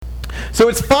So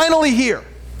it's finally here.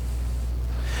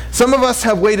 Some of us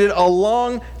have waited a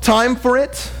long time for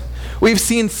it. We've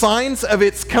seen signs of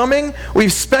its coming.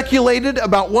 We've speculated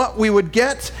about what we would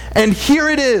get, and here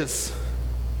it is.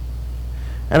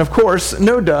 And of course,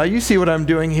 no duh, you see what I'm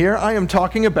doing here. I am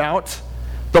talking about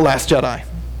The Last Jedi.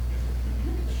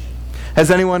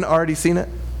 Has anyone already seen it?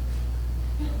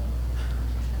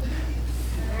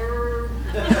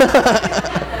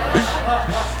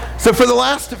 So for the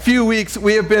last few weeks,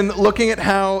 we have been looking at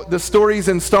how the stories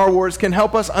in Star Wars can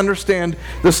help us understand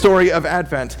the story of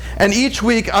Advent. And each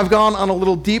week, I've gone on a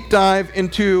little deep dive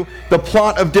into the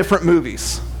plot of different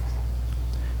movies.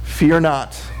 Fear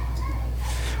not.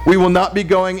 We will not be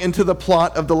going into the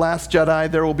plot of The Last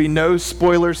Jedi. There will be no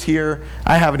spoilers here.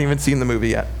 I haven't even seen the movie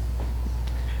yet.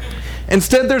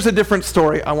 Instead, there's a different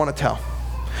story I want to tell.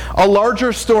 A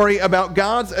larger story about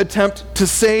God's attempt to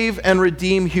save and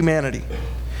redeem humanity.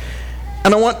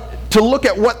 And I want to look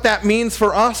at what that means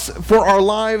for us, for our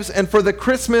lives, and for the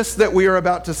Christmas that we are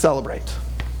about to celebrate.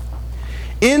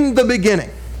 In the beginning,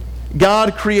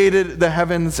 God created the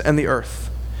heavens and the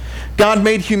earth. God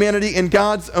made humanity in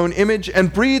God's own image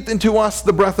and breathed into us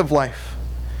the breath of life.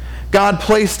 God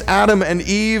placed Adam and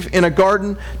Eve in a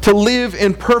garden to live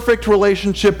in perfect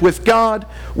relationship with God,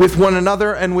 with one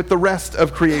another, and with the rest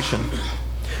of creation.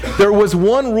 There was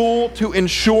one rule to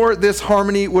ensure this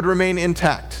harmony would remain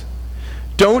intact.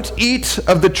 Don't eat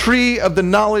of the tree of the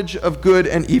knowledge of good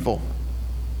and evil.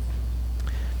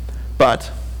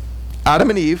 But Adam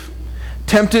and Eve,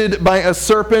 tempted by a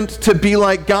serpent to be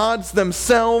like gods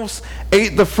themselves,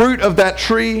 ate the fruit of that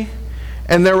tree,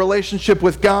 and their relationship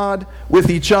with God,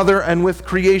 with each other, and with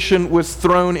creation was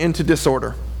thrown into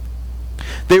disorder.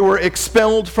 They were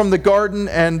expelled from the garden,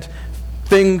 and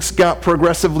things got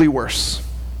progressively worse.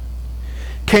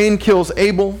 Cain kills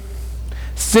Abel.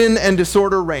 Sin and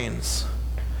disorder reigns.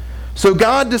 So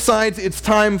God decides it's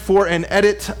time for an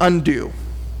edit undo,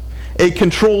 a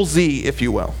Control Z, if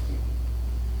you will.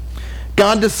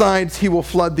 God decides he will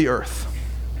flood the earth.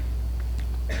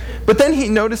 But then he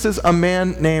notices a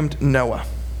man named Noah,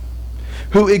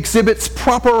 who exhibits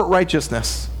proper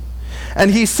righteousness,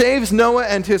 and he saves Noah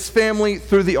and his family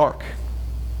through the ark.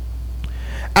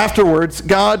 Afterwards,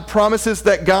 God promises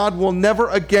that God will never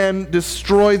again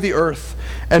destroy the earth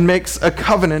and makes a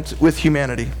covenant with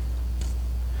humanity.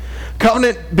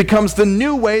 Covenant becomes the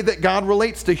new way that God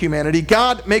relates to humanity.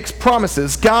 God makes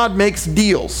promises. God makes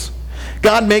deals.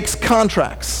 God makes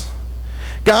contracts.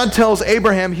 God tells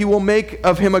Abraham he will make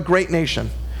of him a great nation.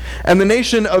 And the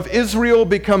nation of Israel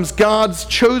becomes God's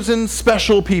chosen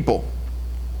special people.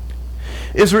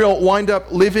 Israel wind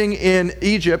up living in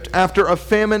Egypt after a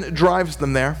famine drives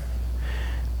them there.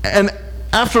 And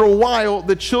after a while,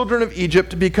 the children of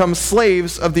Egypt become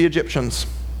slaves of the Egyptians.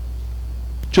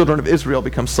 Children of Israel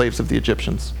become slaves of the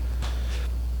Egyptians.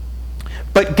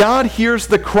 But God hears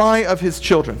the cry of his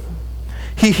children.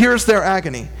 He hears their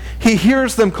agony. He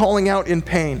hears them calling out in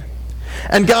pain.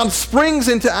 And God springs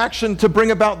into action to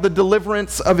bring about the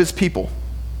deliverance of his people.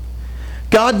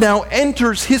 God now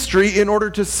enters history in order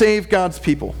to save God's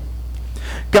people.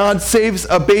 God saves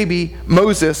a baby,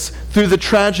 Moses, through the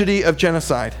tragedy of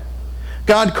genocide.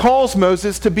 God calls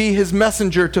Moses to be his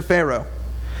messenger to Pharaoh.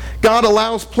 God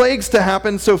allows plagues to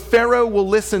happen so Pharaoh will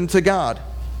listen to God.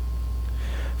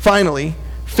 Finally,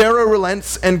 Pharaoh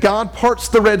relents and God parts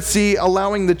the Red Sea,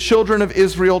 allowing the children of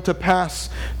Israel to pass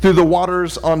through the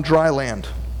waters on dry land.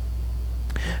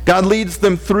 God leads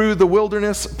them through the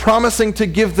wilderness, promising to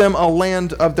give them a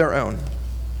land of their own.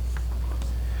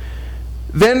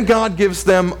 Then God gives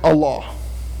them a law,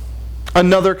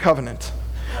 another covenant,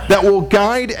 that will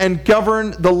guide and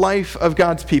govern the life of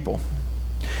God's people.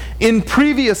 In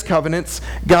previous covenants,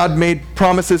 God made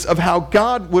promises of how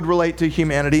God would relate to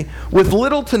humanity with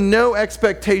little to no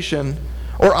expectation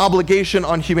or obligation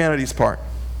on humanity's part.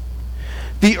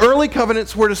 The early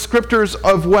covenants were descriptors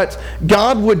of what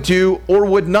God would do or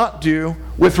would not do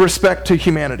with respect to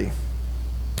humanity.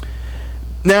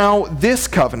 Now, this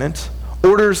covenant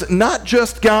orders not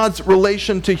just God's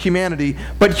relation to humanity,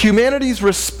 but humanity's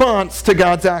response to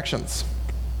God's actions.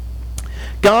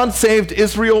 God saved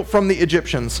Israel from the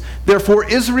Egyptians. Therefore,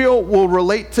 Israel will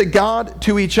relate to God,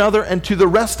 to each other, and to the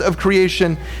rest of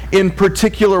creation in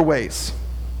particular ways.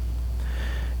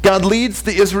 God leads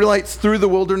the Israelites through the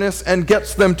wilderness and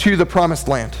gets them to the promised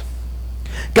land.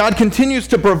 God continues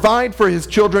to provide for his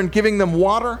children, giving them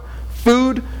water,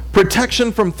 food,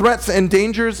 protection from threats and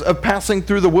dangers of passing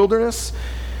through the wilderness,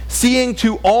 seeing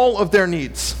to all of their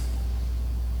needs.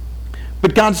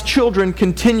 But God's children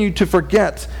continue to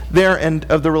forget their end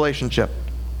of the relationship.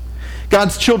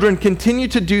 God's children continue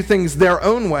to do things their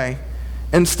own way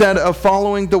instead of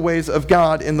following the ways of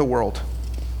God in the world.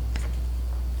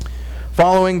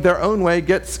 Following their own way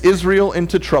gets Israel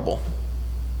into trouble.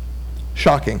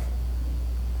 Shocking.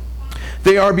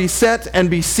 They are beset and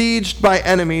besieged by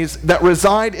enemies that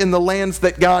reside in the lands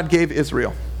that God gave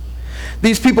Israel.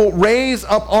 These people raise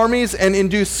up armies and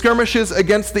induce skirmishes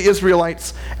against the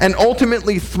Israelites and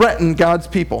ultimately threaten God's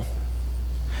people.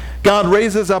 God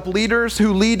raises up leaders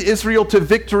who lead Israel to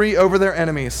victory over their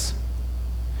enemies.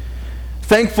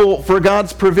 Thankful for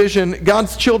God's provision,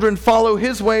 God's children follow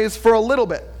his ways for a little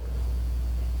bit.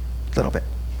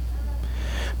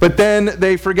 But then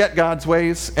they forget God's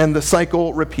ways and the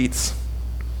cycle repeats.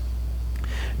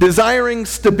 Desiring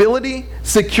stability,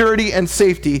 security, and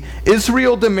safety,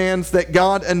 Israel demands that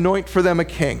God anoint for them a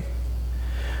king.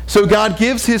 So God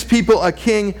gives his people a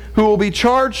king who will be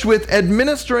charged with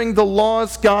administering the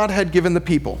laws God had given the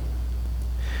people.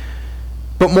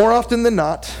 But more often than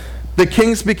not, the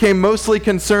kings became mostly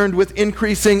concerned with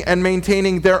increasing and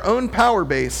maintaining their own power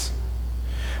base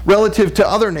relative to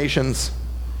other nations,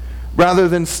 rather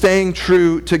than staying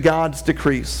true to God's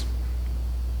decrees.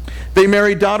 They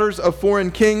married daughters of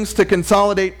foreign kings to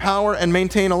consolidate power and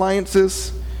maintain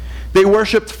alliances. They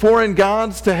worshipped foreign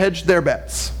gods to hedge their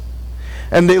bets.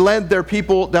 And they led their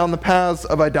people down the paths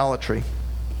of idolatry.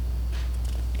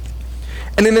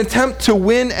 In an attempt to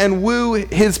win and woo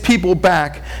his people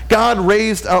back, God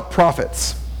raised up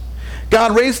prophets.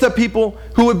 God raised up people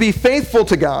who would be faithful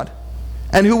to God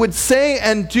and who would say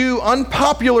and do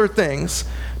unpopular things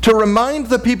to remind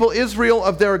the people Israel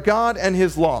of their God and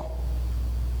his law.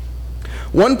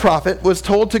 One prophet was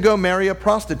told to go marry a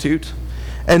prostitute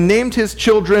and named his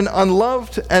children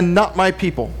Unloved and Not My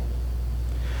People.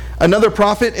 Another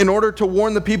prophet, in order to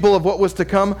warn the people of what was to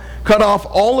come, cut off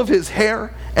all of his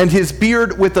hair and his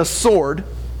beard with a sword,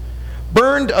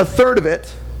 burned a third of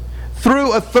it,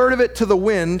 threw a third of it to the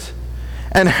wind,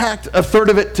 and hacked a third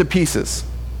of it to pieces.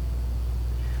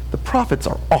 The prophets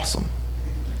are awesome.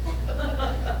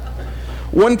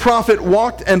 One prophet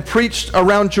walked and preached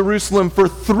around Jerusalem for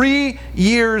 3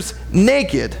 years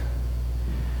naked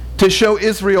to show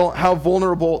Israel how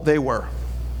vulnerable they were.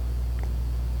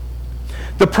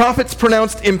 The prophets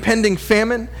pronounced impending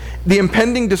famine, the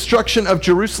impending destruction of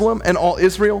Jerusalem and all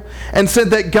Israel, and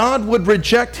said that God would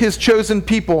reject his chosen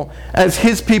people as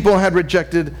his people had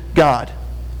rejected God.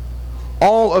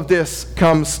 All of this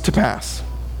comes to pass.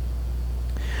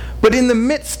 But in the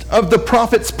midst of the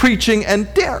prophets preaching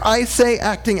and, dare I say,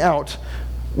 acting out,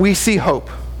 we see hope.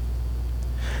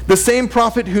 The same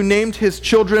prophet who named his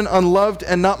children Unloved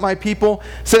and Not My People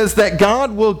says that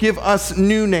God will give us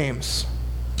new names.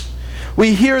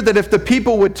 We hear that if the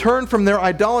people would turn from their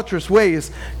idolatrous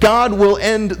ways, God will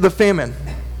end the famine.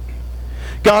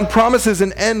 God promises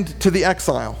an end to the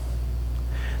exile.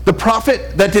 The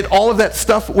prophet that did all of that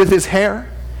stuff with his hair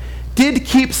did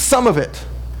keep some of it,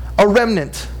 a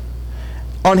remnant,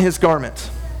 on his garment.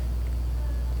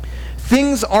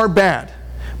 Things are bad,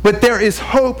 but there is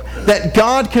hope that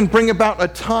God can bring about a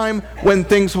time when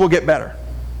things will get better.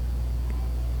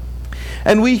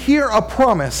 And we hear a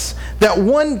promise that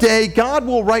one day God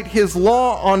will write his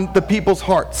law on the people's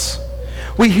hearts.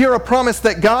 We hear a promise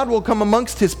that God will come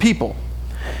amongst his people.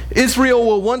 Israel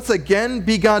will once again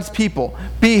be God's people,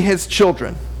 be his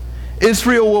children.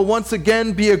 Israel will once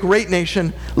again be a great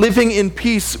nation, living in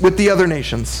peace with the other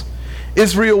nations.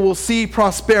 Israel will see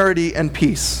prosperity and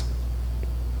peace.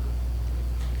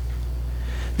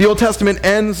 The Old Testament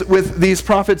ends with these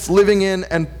prophets living in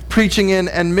and preaching in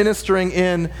and ministering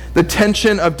in the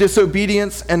tension of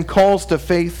disobedience and calls to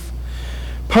faith,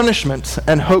 punishment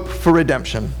and hope for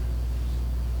redemption.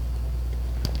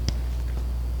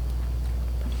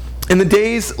 In the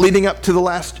days leading up to The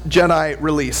Last Jedi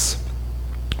release,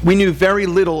 we knew very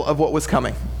little of what was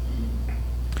coming.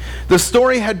 The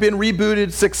story had been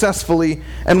rebooted successfully,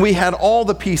 and we had all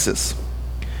the pieces,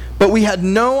 but we had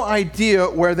no idea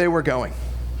where they were going.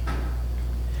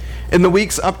 In the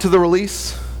weeks up to the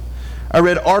release, I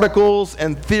read articles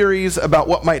and theories about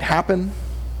what might happen.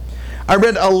 I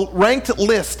read a ranked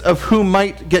list of who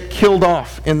might get killed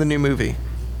off in the new movie.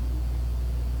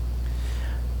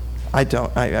 I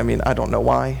don't know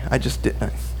why. I just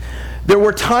didn't. There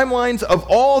were timelines of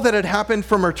all that had happened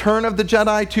from Return of the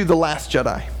Jedi to The Last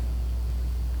Jedi.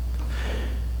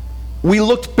 We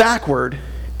looked backward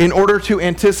in order to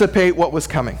anticipate what was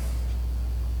coming.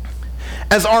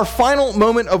 As our final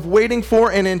moment of waiting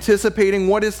for and anticipating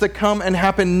what is to come and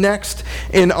happen next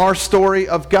in our story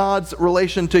of God's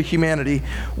relation to humanity,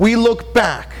 we look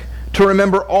back to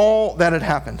remember all that had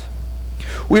happened.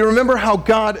 We remember how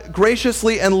God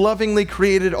graciously and lovingly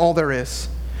created all there is.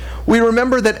 We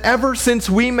remember that ever since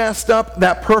we messed up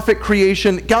that perfect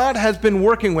creation, God has been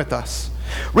working with us,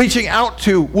 reaching out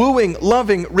to, wooing,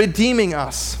 loving, redeeming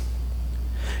us.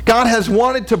 God has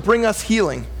wanted to bring us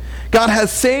healing. God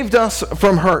has saved us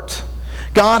from hurt.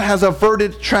 God has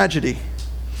averted tragedy.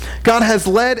 God has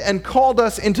led and called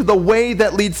us into the way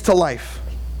that leads to life.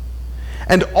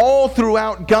 And all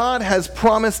throughout, God has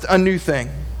promised a new thing.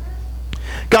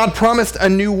 God promised a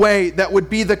new way that would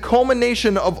be the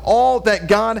culmination of all that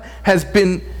God has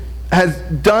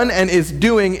done and is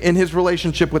doing in his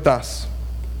relationship with us.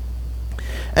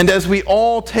 And as we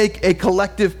all take a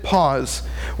collective pause,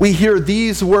 we hear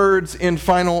these words in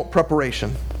final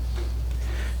preparation.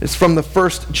 It's from the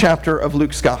first chapter of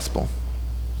Luke's Gospel.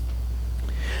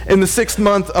 In the 6th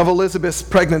month of Elizabeth's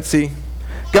pregnancy,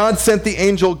 God sent the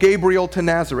angel Gabriel to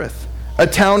Nazareth, a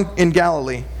town in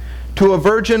Galilee, to a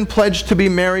virgin pledged to be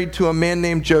married to a man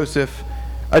named Joseph,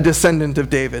 a descendant of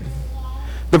David.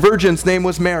 The virgin's name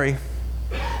was Mary.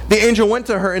 The angel went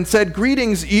to her and said,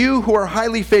 "Greetings, you who are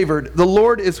highly favored. The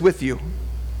Lord is with you."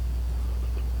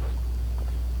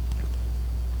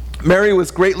 Mary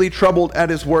was greatly troubled at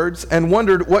his words and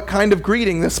wondered what kind of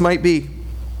greeting this might be.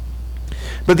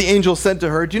 But the angel said to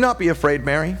her, "Do not be afraid,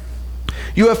 Mary.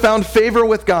 You have found favor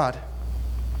with God.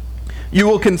 You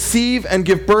will conceive and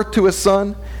give birth to a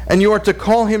son, and you are to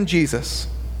call him Jesus.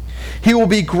 He will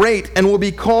be great and will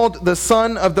be called the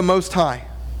Son of the Most High.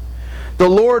 The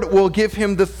Lord will give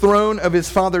him the throne of his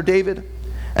father David,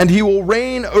 and he will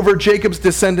reign over Jacob's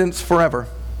descendants forever.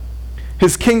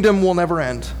 His kingdom will never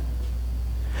end."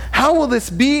 "How will this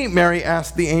be," Mary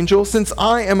asked the angel, "since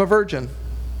I am a virgin?"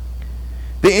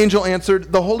 The angel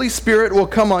answered, "The Holy Spirit will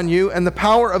come on you, and the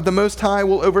power of the Most High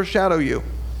will overshadow you.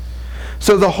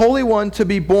 So the Holy One to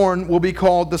be born will be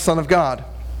called the Son of God.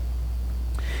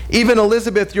 Even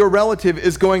Elizabeth, your relative,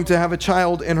 is going to have a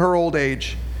child in her old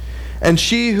age, and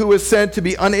she who is said to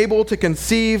be unable to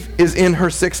conceive is in her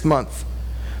 6th month,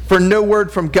 for no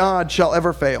word from God shall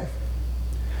ever fail."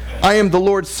 "I am the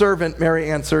Lord's servant," Mary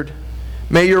answered.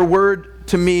 "May your word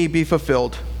to me be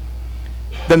fulfilled."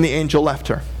 Then the angel left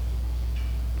her.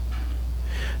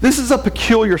 This is a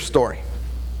peculiar story,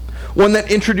 one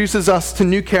that introduces us to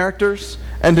new characters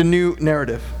and a new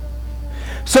narrative.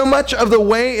 So much of the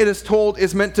way it is told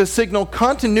is meant to signal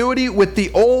continuity with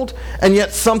the old and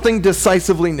yet something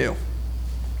decisively new.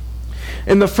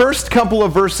 In the first couple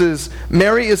of verses,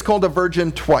 Mary is called a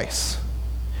virgin twice.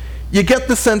 You get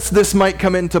the sense this might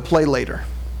come into play later.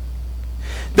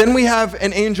 Then we have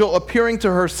an angel appearing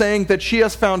to her saying that she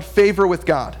has found favor with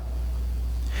God.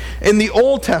 In the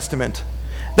Old Testament,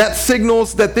 that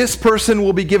signals that this person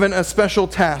will be given a special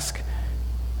task,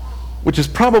 which is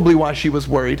probably why she was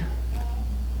worried.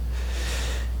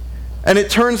 And it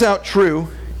turns out true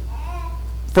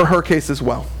for her case as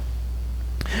well.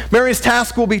 Mary's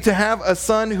task will be to have a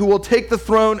son who will take the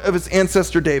throne of his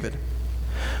ancestor David.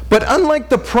 But unlike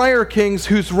the prior kings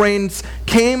whose reigns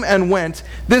came and went,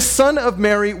 this son of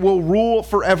Mary will rule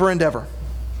forever and ever.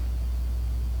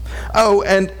 Oh,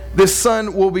 and this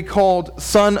son will be called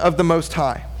Son of the Most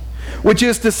High, which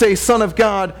is to say Son of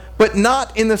God, but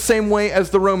not in the same way as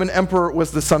the Roman emperor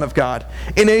was the Son of God,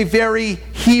 in a very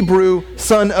Hebrew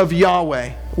Son of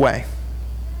Yahweh way.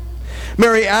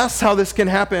 Mary asks how this can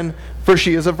happen, for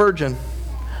she is a virgin.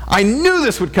 I knew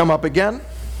this would come up again.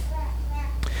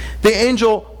 The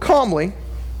angel calmly,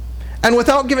 and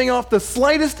without giving off the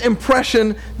slightest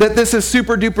impression that this is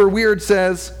super duper weird,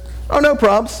 says, "Oh, no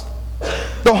probs.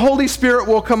 The Holy Spirit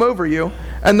will come over you,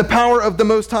 and the power of the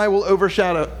Most High will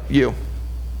overshadow you."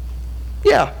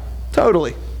 Yeah,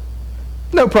 totally.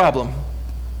 No problem.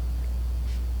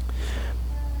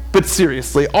 But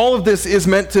seriously, all of this is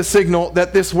meant to signal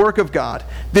that this work of God,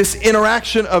 this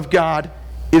interaction of God,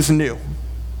 is new,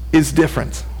 is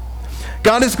different.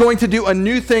 God is going to do a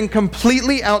new thing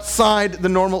completely outside the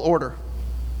normal order.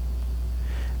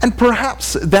 And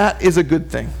perhaps that is a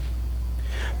good thing.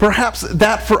 Perhaps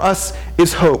that for us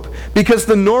is hope, because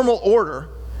the normal order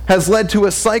has led to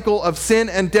a cycle of sin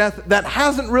and death that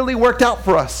hasn't really worked out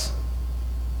for us.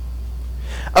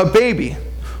 A baby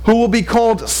who will be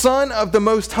called Son of the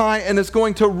Most High and is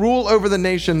going to rule over the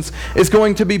nations is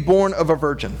going to be born of a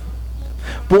virgin,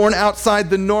 born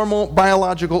outside the normal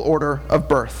biological order of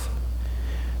birth.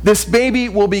 This baby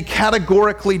will be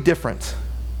categorically different.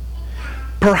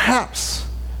 Perhaps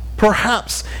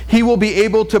he will be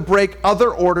able to break other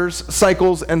orders,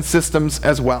 cycles, and systems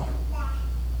as well.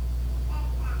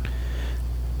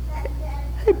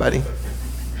 Hey, buddy.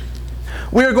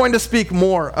 We are going to speak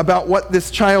more about what this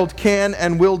child can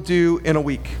and will do in a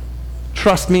week.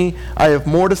 Trust me, I have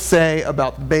more to say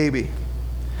about the baby.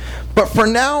 But for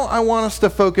now, I want us to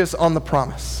focus on the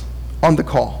promise, on the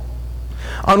call.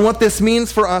 on what this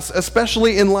means for us,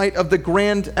 especially in light of the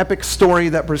grand epic story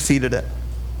that preceded it.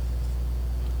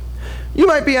 You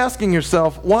might be asking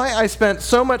yourself why I spent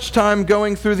so much time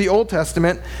going through the Old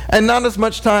Testament and not as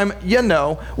much time,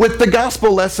 with the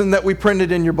gospel lesson that we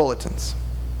printed in your bulletins.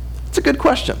 It's a good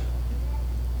question.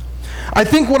 I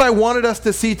think what I wanted us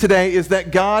to see today is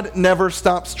that God never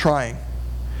stops trying.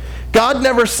 God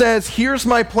never says, here's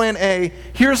my plan A,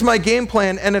 here's my game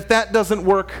plan, and if that doesn't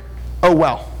work, oh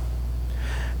well.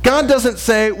 God doesn't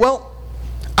say, well,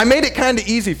 I made it kind of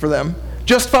easy for them.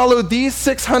 Just follow these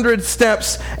 600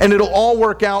 steps and it'll all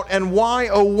work out, and why,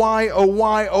 oh why, oh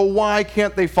why, oh why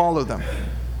can't they follow them?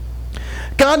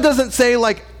 God doesn't say,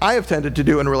 like I have tended to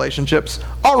do in relationships,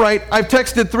 all right, I've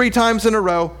texted 3 times in a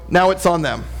row, now it's on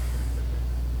them.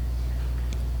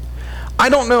 I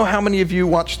don't know how many of you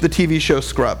watched the TV show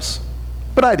Scrubs,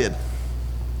 but I did.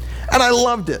 And I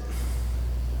loved it.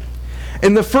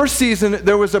 In the first season,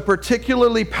 there was a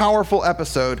particularly powerful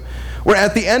episode where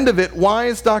at the end of it,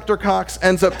 wise Dr. Cox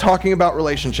ends up talking about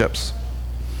relationships.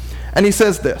 And he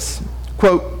says this,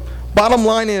 quote, "Bottom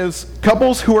line is,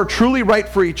 couples who are truly right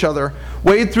for each other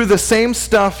wade through the same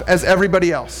stuff as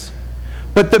everybody else.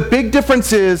 But the big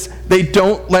difference is they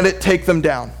don't let it take them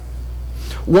down.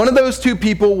 One of those 2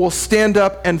 people will stand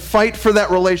up and fight for that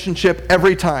relationship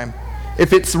every time,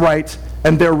 if it's right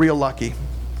and they're real lucky.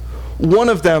 One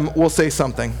of them will say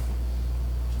something."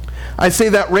 I say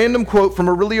that random quote from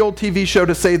a really old TV show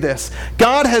to say this: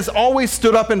 God has always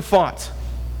stood up and fought.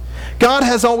 God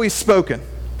has always spoken.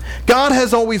 God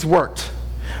has always worked.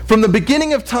 From the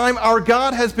beginning of time, our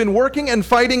God has been working and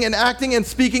fighting and acting and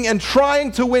speaking and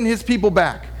trying to win his people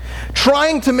back,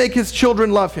 trying to make his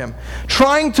children love him,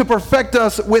 trying to perfect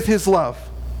us with his love.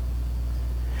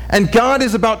 And God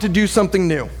is about to do something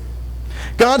new.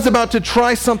 God's about to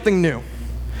try something new.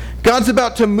 God's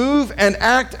about to move and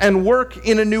act and work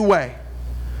in a new way,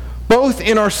 both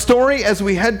in our story as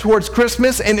we head towards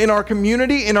Christmas and in our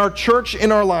community, in our church,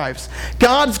 in our lives.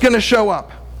 God's going to show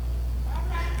up.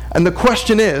 And the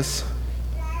question is,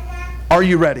 are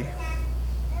you ready?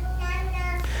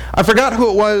 I forgot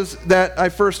who it was that I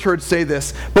first heard say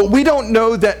this, but we don't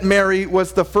know that Mary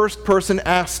was the first person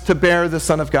asked to bear the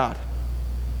Son of God.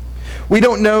 We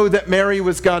don't know that Mary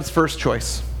was God's first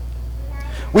choice.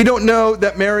 We don't know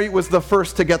that Mary was the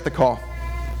first to get the call.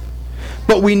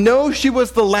 But we know she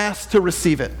was the last to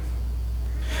receive it.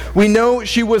 We know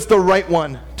she was the right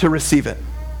one to receive it.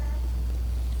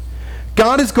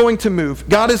 God is going to move.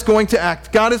 God is going to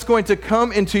act. God is going to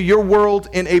come into your world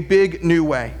in a big new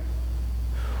way.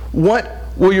 What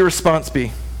will your response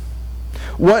be?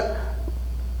 What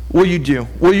will you do?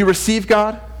 Will you receive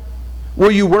God?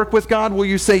 Will you work with God? Will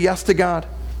you say yes to God?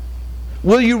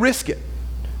 Will you risk it?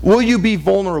 Will you be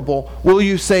vulnerable? Will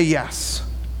you say yes?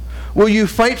 Will you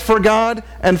fight for God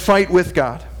and fight with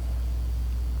God?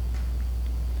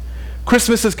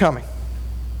 Christmas is coming.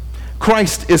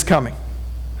 Christ is coming.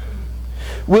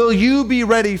 Will you be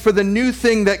ready for the new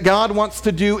thing that God wants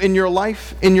to do in your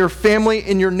life, in your family,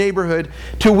 in your neighborhood,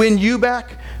 to win you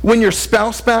back, win your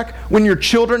spouse back, win your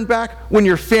children back, win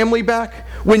your family back,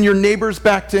 win your neighbors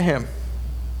back to him?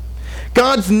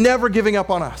 God's never giving up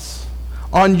on us.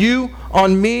 On you,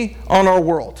 on me, on our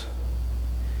world.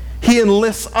 He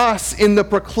enlists us in the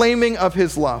proclaiming of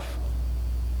his love.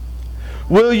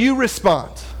 Will you respond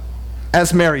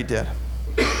as Mary did?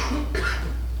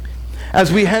 As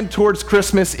we head towards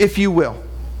Christmas, if you will.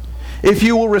 If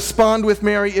you will respond with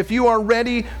Mary, if you are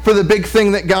ready for the big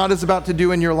thing that God is about to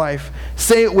do in your life,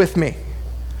 say it with me.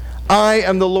 I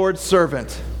am the Lord's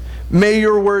servant. May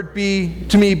your word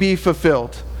to me be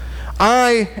fulfilled.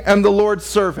 I am the Lord's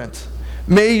servant.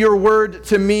 May your word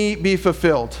to me be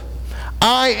fulfilled.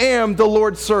 I am the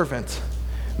Lord's servant.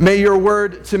 May your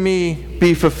word to me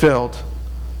be fulfilled.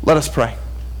 Let us pray.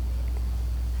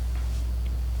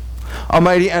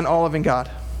 Almighty and all-loving God,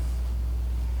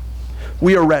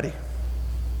 we are ready.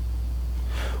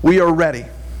 We are ready.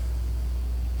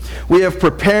 We have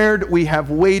prepared. We have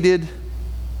waited.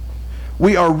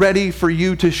 We are ready for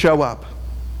you to show up.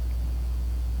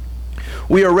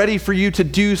 We are ready for you to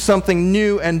do something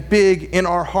new and big in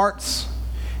our hearts,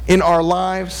 in our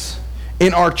lives,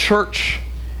 in our church,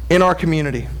 in our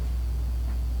community.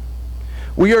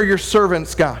 We are your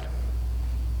servants, God.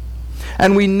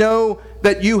 And we know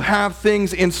that you have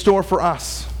things in store for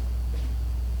us.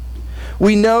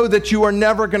 We know that you are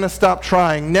never going to stop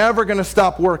trying, never going to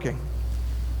stop working.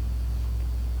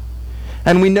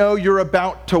 And we know you're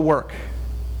about to work.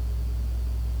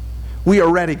 We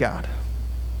are ready, God.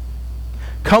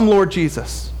 Come, Lord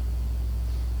Jesus.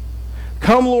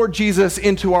 Come, Lord Jesus,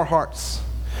 into our hearts.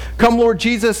 Come, Lord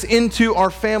Jesus, into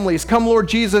our families. Come, Lord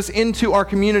Jesus, into our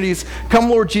communities. Come,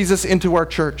 Lord Jesus, into our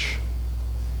church.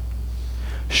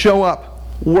 Show up,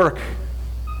 work,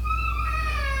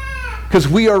 because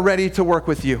we are ready to work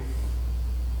with you.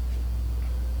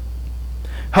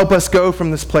 Help us go from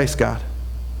this place, God,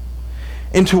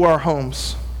 into our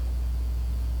homes,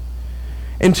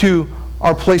 into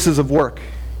our places of work,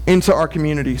 into our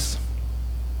communities,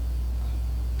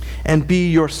 and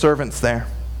be your servants there.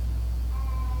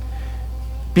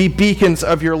 Be beacons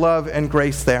of your love and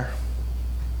grace there.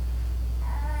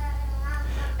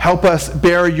 Help us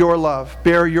bear your love,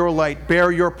 bear your light,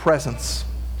 bear your presence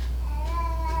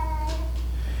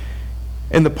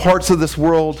in the parts of this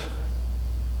world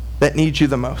that need you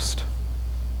the most.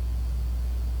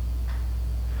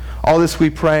 All this we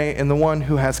pray in the one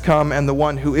who has come and the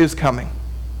one who is coming,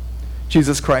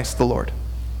 Jesus Christ the Lord.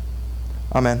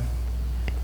 Amen.